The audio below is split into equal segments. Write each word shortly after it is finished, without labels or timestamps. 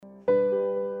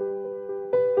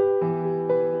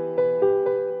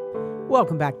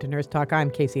Welcome back to Nurse Talk.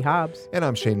 I'm Casey Hobbs. And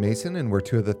I'm Shane Mason, and we're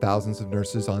two of the thousands of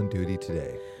nurses on duty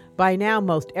today. By now,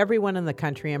 most everyone in the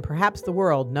country and perhaps the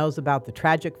world knows about the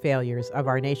tragic failures of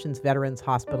our nation's Veterans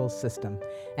Hospital system.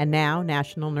 And now,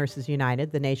 National Nurses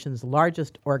United, the nation's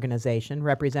largest organization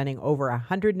representing over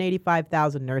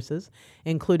 185,000 nurses,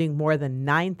 including more than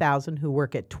 9,000 who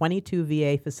work at 22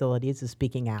 VA facilities, is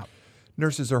speaking out.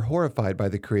 Nurses are horrified by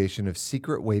the creation of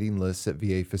secret waiting lists at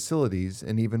VA facilities,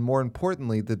 and even more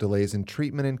importantly, the delays in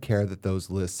treatment and care that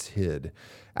those lists hid.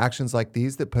 Actions like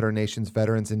these that put our nation's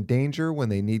veterans in danger when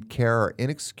they need care are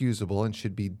inexcusable and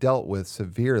should be dealt with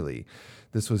severely.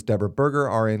 This was Deborah Berger,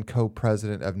 RN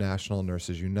co-president of National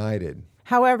Nurses United.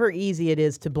 However easy it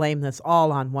is to blame this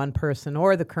all on one person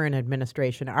or the current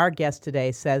administration, our guest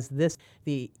today says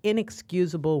the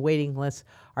inexcusable waiting lists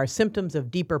are symptoms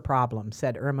of deeper problems,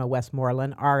 said Irma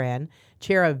Westmoreland, RN,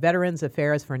 chair of Veterans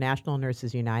Affairs for National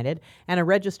Nurses United, and a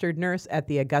registered nurse at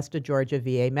the Augusta, Georgia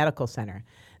VA Medical Center.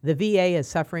 The VA is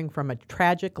suffering from a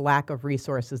tragic lack of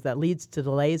resources that leads to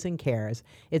delays in cares.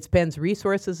 It spends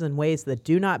resources in ways that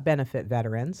do not benefit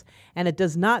veterans, and it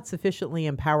does not sufficiently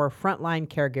empower frontline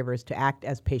caregivers to act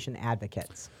as patient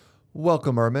advocates.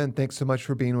 Welcome, Irma, and thanks so much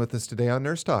for being with us today on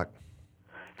Nurse Talk.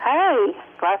 Hey,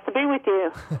 glad to be with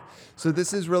you. So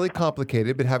this is really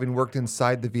complicated, but having worked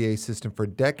inside the VA system for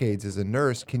decades as a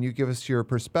nurse, can you give us your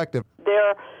perspective?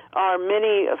 There are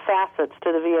many facets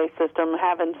to the VA system.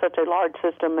 Having such a large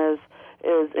system is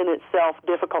in itself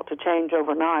difficult to change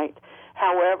overnight.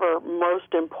 However,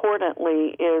 most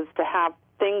importantly is to have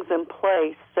things in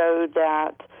place so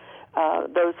that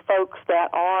those folks that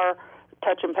are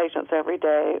touching patients every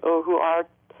day or who are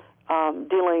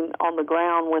dealing on the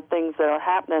ground with things that are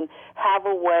happening have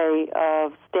a way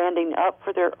of standing up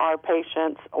for our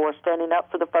patients or standing up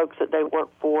for the folks that they work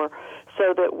for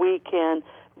so that we can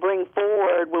bring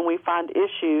forward when we find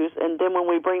issues, and then when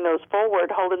we bring those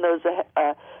forward, holding those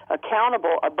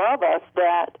accountable above us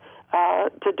that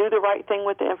to do the right thing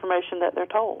with the information that they're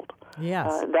told.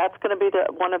 Yes. That's going to be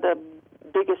one of the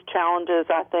biggest challenges,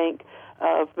 I think,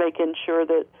 of making sure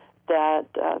that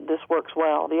this works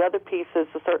well. The other piece is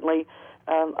certainly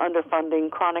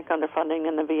underfunding, chronic underfunding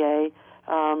in the VA.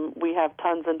 We have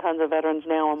tons and tons of veterans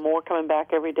now, and more coming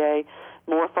back every day,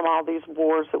 more from all these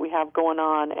wars that we have going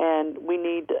on, and we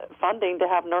need funding to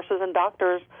have nurses and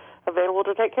doctors available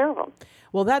to take care of them.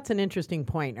 Well, that's an interesting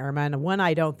point, Irma, and one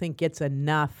I don't think gets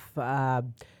enough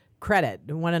credit,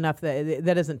 one enough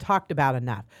that isn't talked about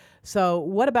enough. So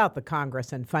what about the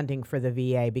Congress and funding for the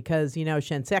VA? Because,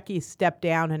 Shinseki stepped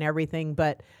down and everything,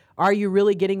 but are you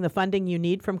really getting the funding you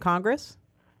need from Congress?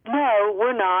 No,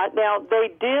 we're not. Now,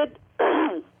 they did,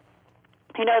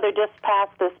 they just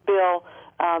passed this bill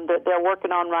that they're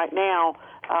working on right now.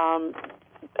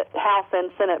 House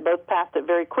and Senate both passed it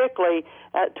very quickly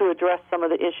to address some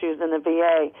of the issues in the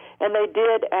VA. And they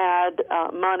did add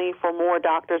money for more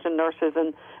doctors and nurses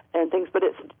and things, but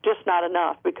it's just not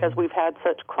enough because we've had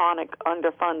such chronic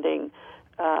underfunding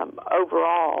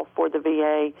overall for the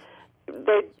VA.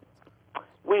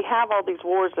 We have all these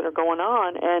wars that are going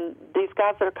on, and these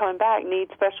guys that are coming back need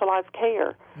specialized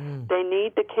care. They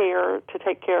need the care to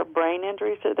take care of brain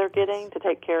injuries that they're getting, to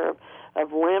take care of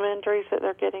limb injuries that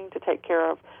they're getting, to take care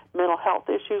of mental health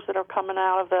issues that are coming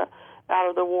out of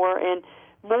the war, and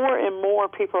more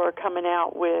people are coming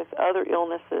out with other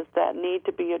illnesses that need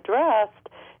to be addressed,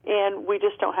 and we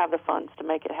just don't have the funds to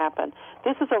make it happen.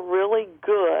 This is a really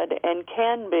good and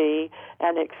can be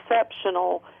an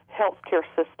exceptional healthcare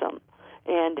system,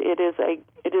 and it is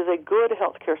a good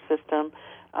healthcare system.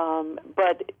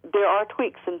 But there are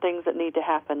tweaks and things that need to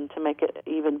happen to make it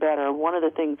even better. One of the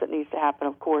things that needs to happen,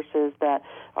 of course, is that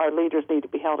our leaders need to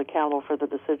be held accountable for the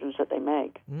decisions that they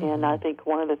make. Mm-hmm. And I think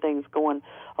one of the things going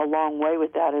a long way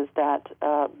with that is that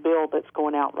bill that's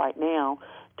going out right now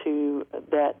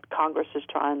that Congress is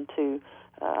trying to,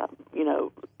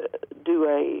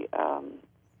 do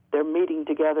they're meeting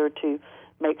together to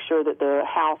make sure that the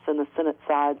House and the Senate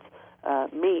sides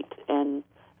meet and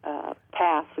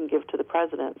pass and give to the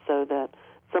president so that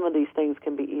some of these things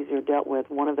can be easier dealt with,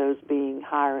 one of those being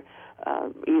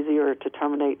easier to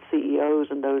terminate CEOs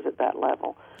and those at that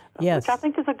level, yes. Which I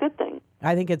think is a good thing.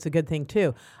 I think it's a good thing,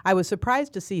 too. I was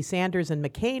surprised to see Sanders and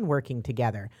McCain working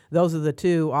together. Those are the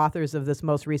two authors of this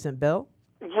most recent bill?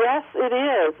 Yes, it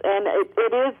is, and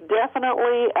it is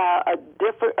definitely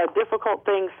a difficult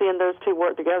thing seeing those two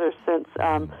work together since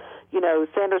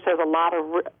Sanders has a lot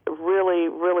of really,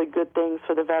 really good things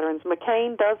for the veterans.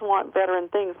 McCain does want veteran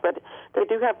things, but they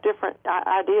do have different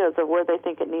ideas of where they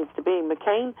think it needs to be.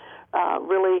 McCain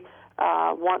really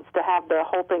wants to have the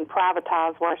whole thing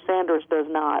privatized, where Sanders does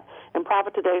not. And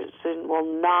privatization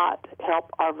will not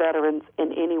help our veterans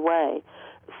in any way.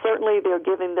 Certainly, they're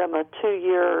giving them a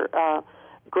 2-year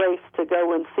grace to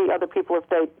go and see other people if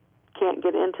they can't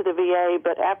get into the VA,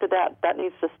 but after that, that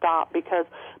needs to stop, because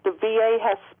the VA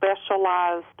has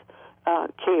specialized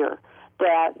care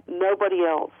that nobody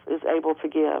else is able to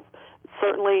give.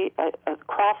 Certainly,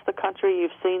 across the country,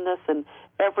 you've seen this in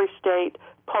every state.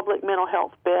 Public mental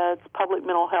health beds, public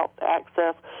mental health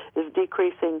access is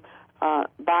decreasing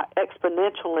by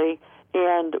exponentially,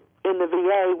 and in the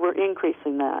VA, we're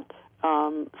increasing that.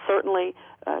 Certainly,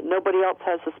 nobody else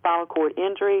has the spinal cord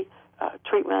injury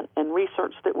treatment and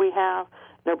research that we have.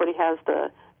 Nobody has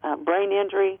the brain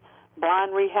injury,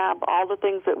 blind rehab, all the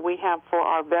things that we have for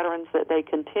our veterans that they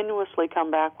continuously come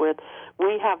back with.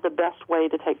 We have the best way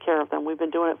to take care of them. We've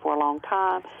been doing it for a long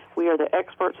time. We are the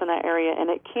experts in that area, and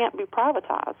it can't be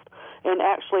privatized and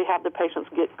actually have the patients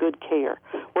get good care.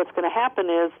 What's going to happen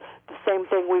is the same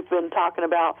thing we've been talking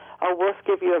about, oh, let's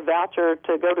give you a voucher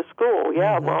to go to school.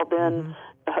 Yeah, well, then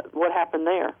what happened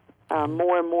there?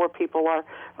 More and more people are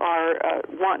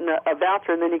wanting a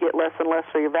voucher, and then you get less and less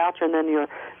for your voucher, and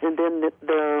then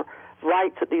the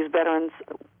rights that these veterans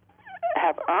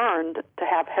have earned to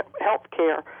have health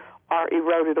care are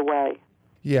eroded away.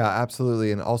 Yeah,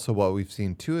 absolutely. And also what we've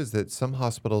seen, too, is that some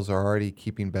hospitals are already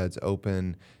keeping beds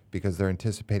open because they're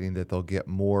anticipating that they'll get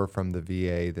more from the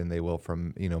VA than they will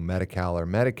from, Medi-Cal or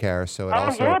Medicare. So it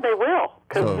yeah, they will,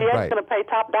 because the VA's going to pay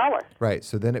top dollar. Right.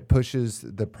 So then it pushes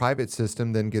the private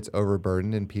system, then gets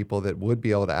overburdened, and people that would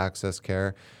be able to access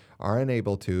care are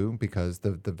unable to because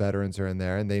the veterans are in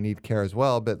there and they need care as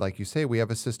well. But like you say, we have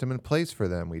a system in place for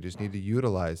them. We just need to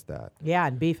utilize that. Yeah,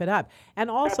 and beef it up. And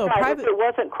also, That's right. If it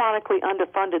wasn't chronically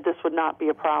underfunded, this would not be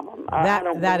a problem.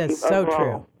 That is so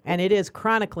true. And it is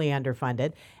chronically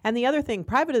underfunded. And the other thing,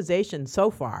 privatization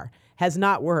so far has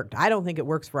not worked. I don't think it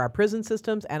works for our prison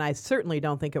systems, and I certainly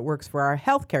don't think it works for our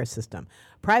healthcare system.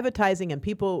 Privatizing, and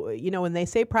people, when they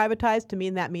say privatize, to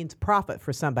me that means profit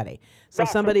for somebody. So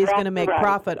somebody's going to make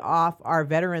profit off our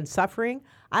veterans suffering?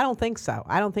 I don't think so.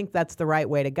 I don't think that's the right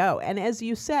way to go. And as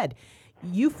you said,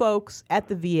 you folks at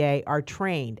the VA are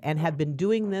trained and have been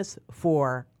doing this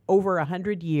for over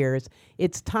 100 years.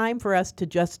 It's time for us to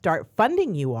just start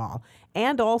funding you all.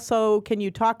 And also, can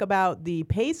you talk about the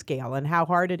pay scale and how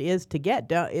hard it is to get?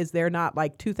 Is there not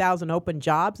like 2,000 open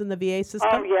jobs in the VA system?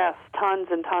 Oh, yes, tons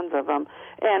and tons of them.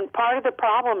 And part of the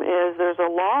problem is there's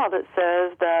a law that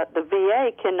says that the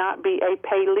VA cannot be a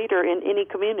pay leader in any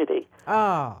community.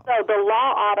 Oh. So the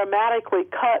law automatically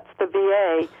cuts the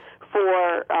VA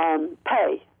for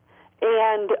pay.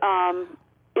 And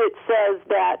it says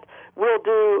that we'll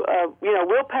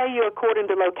pay you according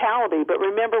to locality. But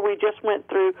remember, we just went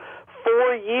through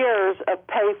 4 years of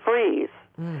pay freeze.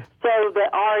 So the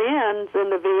RNs in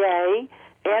the VA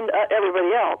and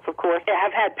everybody else, of course,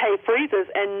 have had pay freezes,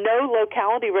 and no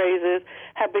locality raises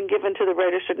have been given to the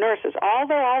registered nurses.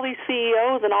 Although all these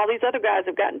CEOs and all these other guys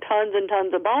have gotten tons and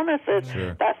tons of bonuses,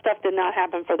 that stuff did not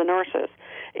happen for the nurses.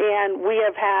 And we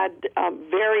have had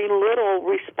very little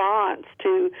response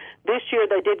to this year.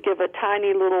 They did give a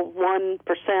tiny little 1%,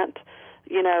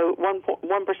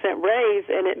 1% raise,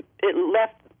 and it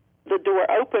left the door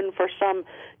open for some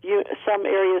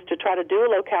areas to try to do a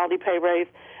locality pay raise.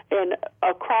 And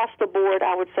across the board,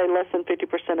 I would say less than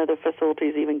 50% of the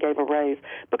facilities even gave a raise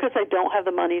because they don't have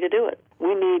the money to do it.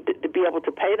 We need to be able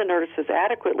to pay the nurses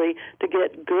adequately to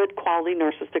get good quality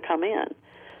nurses to come in.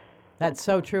 That's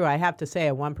so true. I have to say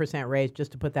a 1% raise,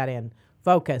 just to put that in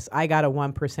focus. I got a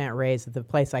 1% raise at the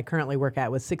place I currently work at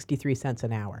was 63 cents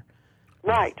an hour.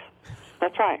 Right.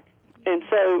 That's right. And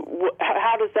so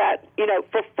how does that,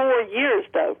 for 4 years,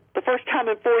 though, the first time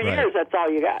in 4 years, that's all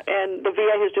you got. And the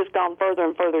VA has just gone further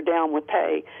and further down with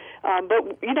pay.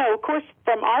 But, of course,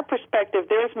 from our perspective,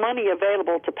 there's money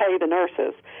available to pay the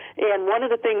nurses. And one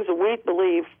of the things that we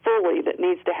believe fully that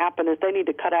needs to happen is they need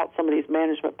to cut out some of these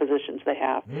management positions they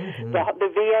have. Mm-hmm. The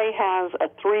VA has a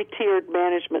 3-tiered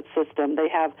management system. They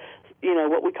have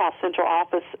what we call central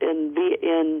office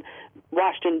in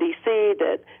Washington, D.C.,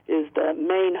 that is the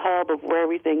main hub of where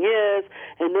everything is.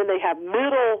 And then they have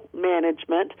middle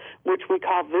management, which we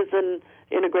call VISN,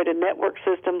 Integrated Network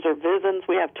Systems, or VISNs.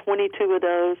 We have 22 of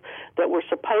those that were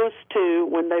supposed to,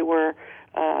 when they were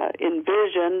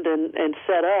envisioned and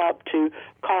set up, to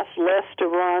cost less to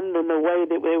run than the way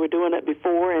that they were doing it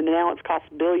before, and now it's cost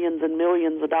billions and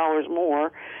millions of dollars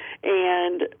more.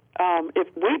 And if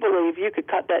we believe you could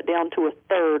cut that down to a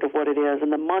third of what it is,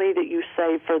 and the money that you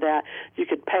save for that, you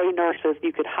could pay nurses,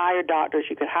 you could hire doctors,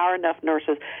 you could hire enough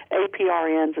nurses,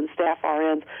 APRNs and staff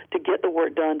RNs to get the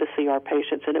work done to see our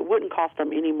patients, and it wouldn't cost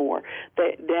them any more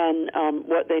than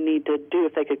what they need to do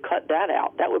if they could cut that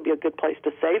out. That would be a good place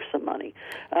to save some money.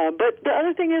 But the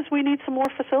other thing is we need some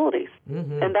more facilities,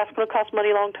 and that's going to cost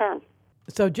money long term.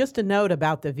 So just a note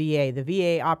about the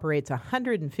VA operates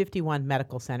 151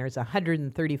 medical centers,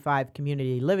 135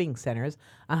 community living centers,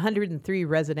 103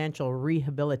 residential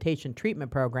rehabilitation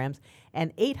treatment programs,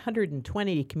 and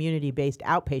 820 community-based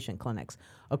outpatient clinics.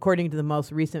 According to the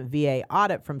most recent VA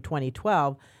audit from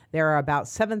 2012, there are about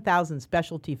 7,000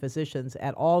 specialty physicians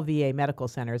at all VA medical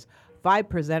centers.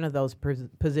 5% of those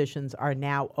positions are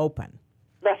now open.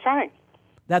 That's right.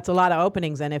 That's a lot of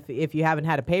openings, and if you haven't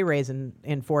had a pay raise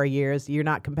in 4 years, you're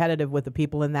not competitive with the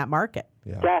people in that market.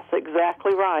 Yeah. That's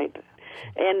exactly right.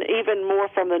 And even more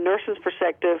from the nurse's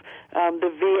perspective,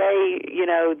 the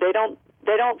VA,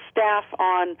 they don't staff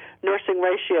on nursing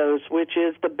ratios, which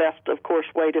is the best, of course,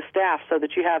 way to staff so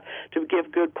that you have to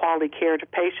give good quality care to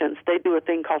patients. They do a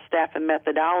thing called staffing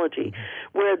methodology,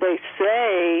 where they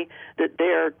say that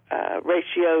their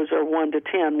ratios are 1 to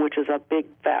 10, which is a big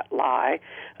fat lie.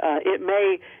 It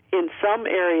may, in some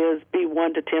areas, be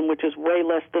 1 to 10, which is way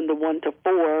less than the 1 to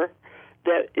 4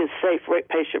 that is safe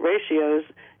patient ratios.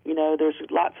 There's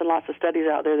lots and lots of studies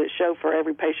out there that show for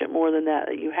every patient more than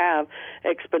that you have,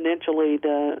 exponentially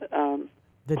the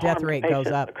death rate goes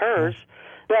up. Occurs.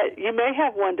 But you may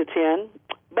have 1 to 10,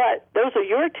 but those are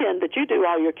your 10 that you do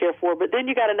all your care for, but then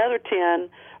you got another 10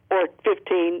 or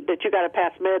 15 that you got to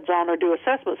pass meds on or do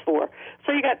assessments for.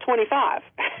 So you got 25.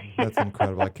 That's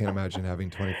incredible. I can't imagine having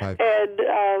 25. And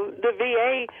the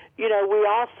VA, we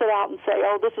all sit out and say,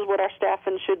 oh, this is what our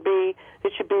staffing should be.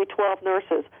 It should be 12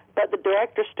 nurses. But the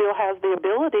director still has the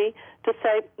ability to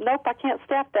say, nope, I can't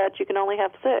staff that. You can only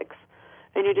have 6.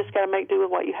 And you just got to make do with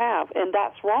what you have. And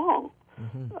that's wrong.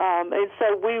 And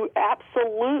so we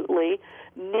absolutely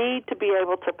need to be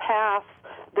able to pass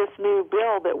this new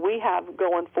bill that we have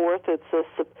going forth. It's a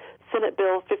Senate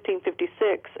Bill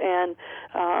 1556, and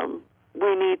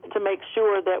we need to make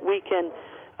sure that we can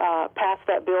pass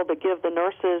that bill to give the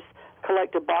nurses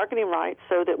collective bargaining rights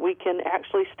so that we can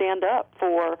actually stand up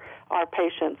for our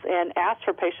patients and ask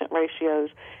for patient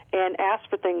ratios and ask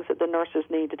for things that the nurses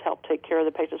need to help take care of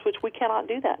the patients, which we cannot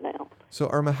do that now. So,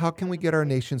 Irma, how can we get our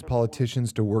nation's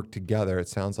politicians to work together? It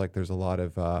sounds like there's a lot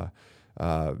of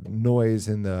noise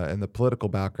in the political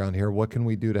background here. What can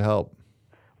we do to help?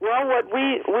 Well, what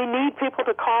we need people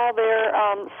to call their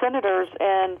senators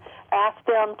and ask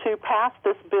them to pass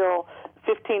this bill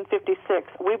 1556.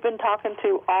 We've been talking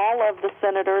to all of the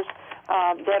senators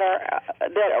that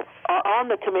are on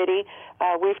the committee.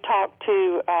 We've talked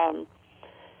to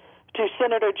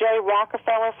Senator Jay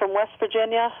Rockefeller from West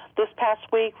Virginia this past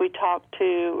week. We talked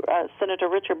to Senator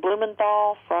Richard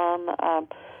Blumenthal from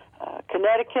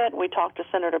Connecticut. We talked to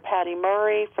Senator Patty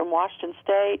Murray from Washington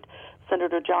State,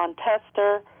 Senator John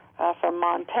Tester from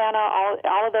Montana.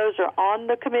 All of those are on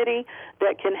the committee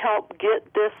that can help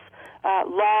get this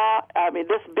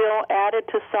this bill added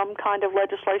to some kind of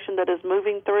legislation that is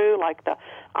moving through, like the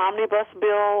omnibus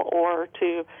bill, or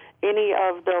to any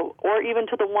of or even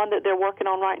to the one that they're working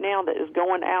on right now that is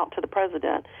going out to the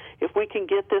president. If we can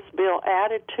get this bill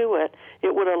added to it,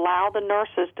 it would allow the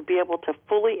nurses to be able to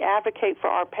fully advocate for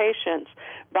our patients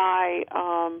by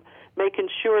making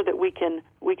sure that we can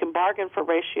bargain for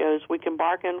ratios, we can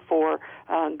bargain for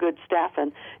good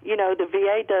staffing. The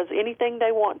VA does anything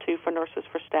they want to for nurses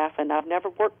for staffing. I've never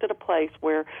worked at a place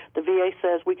where the VA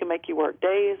says we can make you work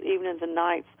days, evenings, and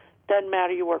nights. Doesn't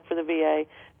matter, you work for the VA.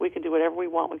 We can do whatever we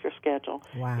want with your schedule.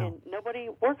 Wow. And nobody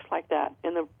works like that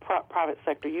in the private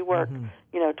sector. You work,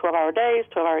 12-hour days,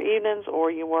 12-hour evenings,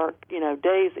 or you work,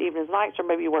 days, evenings, nights, or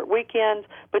maybe you work weekends,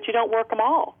 but you don't work them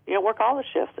all. You don't work all the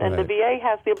shifts. And Right. the VA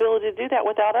has the ability to do that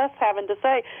without us having to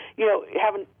say,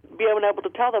 being able to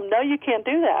tell them, no, you can't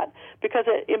do that, because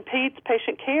it impedes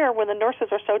patient care when the nurses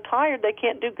are so tired they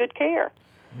can't do good care.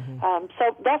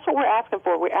 So that's what we're asking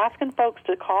for. We're asking folks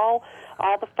to call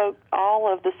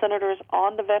all of the senators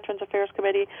on the Veterans Affairs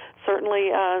Committee.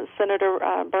 Certainly, Senator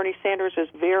Bernie Sanders is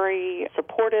very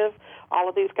supportive. All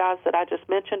of these guys that I just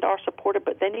mentioned are supportive,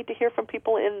 but they need to hear from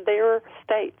people in their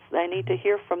states. They need to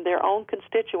hear from their own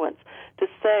constituents to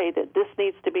say that this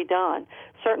needs to be done.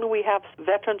 Certainly, we have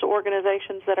veterans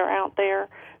organizations that are out there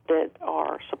that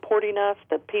are supporting us,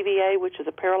 the PVA, which is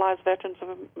the Paralyzed Veterans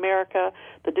of America,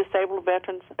 the Disabled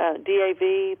Veterans,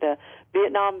 DAV, the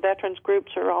Vietnam Veterans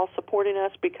groups are all supporting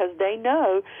us because they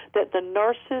know that the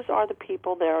nurses are the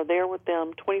people that are there with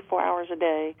them 24 hours a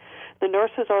day. The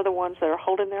nurses are the ones that are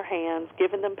holding their hands,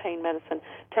 giving them pain medicine,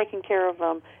 taking care of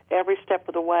them every step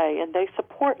of the way, and they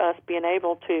support us being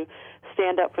able to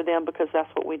stand up for them because that's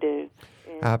what we do.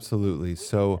 Absolutely.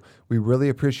 So we really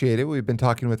appreciate it. We've been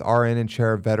talking with RN and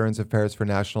Chair of Veterans Affairs for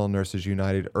National Nurses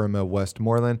United, Irma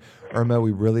Westmoreland. Irma,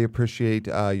 we really appreciate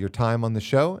your time on the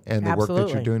show and the work that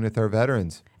you're doing with our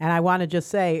veterans. And I want to just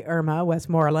say, Irma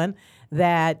Westmoreland,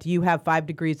 that you have 5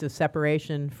 degrees of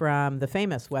separation from the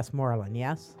famous Westmoreland,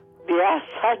 yes? Yes,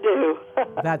 I do.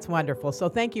 That's wonderful. So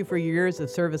thank you for your years of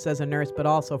service as a nurse, but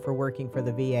also for working for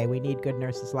the VA. We need good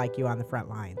nurses like you on the front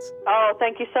lines. Oh,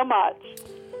 thank you so much.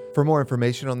 For more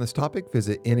information on this topic,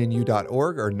 visit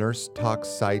nnu.org or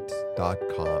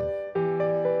nursetalksite.com.